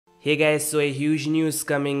Hey guys, so a huge news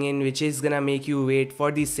coming in which is gonna make you wait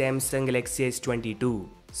for the Samsung Galaxy S22.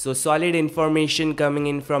 So solid information coming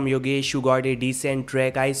in from Yogesh, who got a decent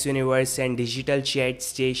track, Ice Universe and Digital Chat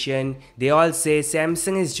Station. They all say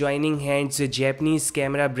Samsung is joining hands with Japanese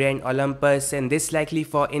camera brand Olympus, and this likely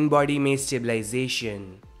for in-body image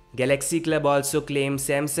stabilization. Galaxy Club also claims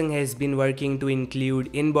Samsung has been working to include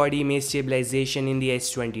in-body image stabilization in the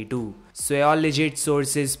S22. So all legit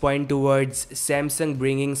sources point towards Samsung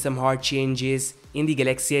bringing some hot changes in the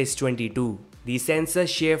Galaxy S22. The sensor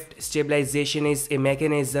shift stabilization is a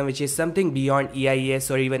mechanism which is something beyond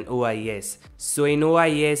EIS or even OIS. So in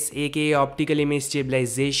OIS, aka optical image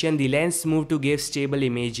stabilization, the lens moves to give stable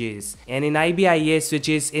images. And in IBIS, which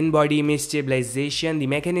is in-body image stabilization, the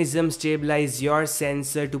mechanism stabilizes your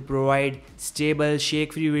sensor to provide stable,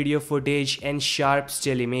 shake-free video footage and sharp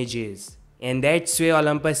still images. And that's why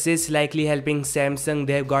Olympus is likely helping Samsung.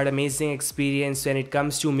 They've got amazing experience when it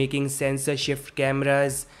comes to making sensor shift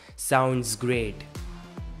cameras. Sounds great.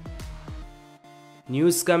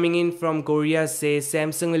 News coming in from Korea says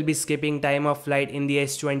Samsung will be skipping time of flight in the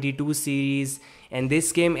S22 series, and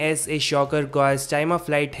this came as a shocker cause time of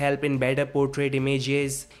flight help in better portrait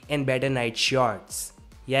images and better night shots.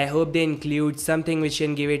 Yeah, I hope they include something which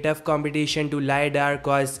can give a tough competition to LiDAR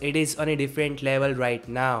cause it is on a different level right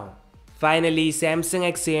now. Finally, Samsung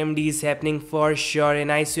X AMD is happening for sure,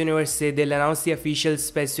 and Ice Universe said they'll announce the official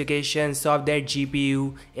specifications of that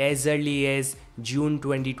GPU as early as June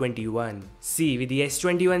 2021. See, with the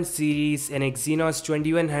S21 series and Exynos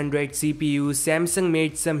 2100 CPU, Samsung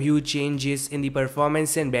made some huge changes in the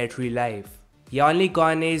performance and battery life. The only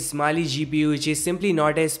con is Mali GPU, which is simply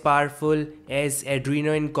not as powerful as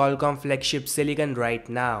Adreno and Qualcomm flagship silicon right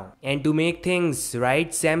now. And to make things right,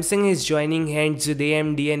 Samsung is joining hands with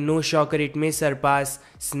AMD, and no shocker, it may surpass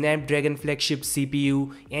Snapdragon flagship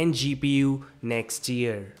CPU and GPU next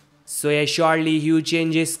year. So yeah, surely huge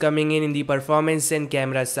changes coming in the performance and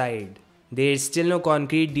camera side. There is still no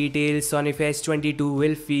concrete details on if S22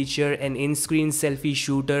 will feature an in-screen selfie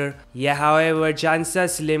shooter. Yeah, however, chances are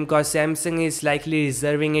slim cause Samsung is likely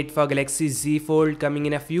reserving it for Galaxy Z Fold coming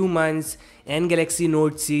in a few months and Galaxy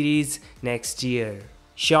Note series next year.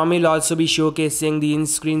 Xiaomi will also be showcasing the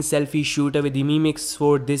in-screen selfie shooter with the Mi Mix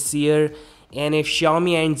 4 this year, and if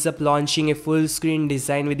Xiaomi ends up launching a full-screen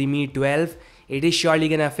design with the Mi 12, it is surely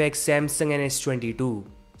gonna affect Samsung and S22.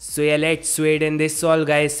 So yeah, let's wait, and this all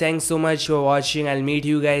guys. Thanks so much for watching. I'll meet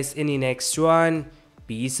you guys in the next one.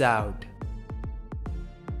 Peace out.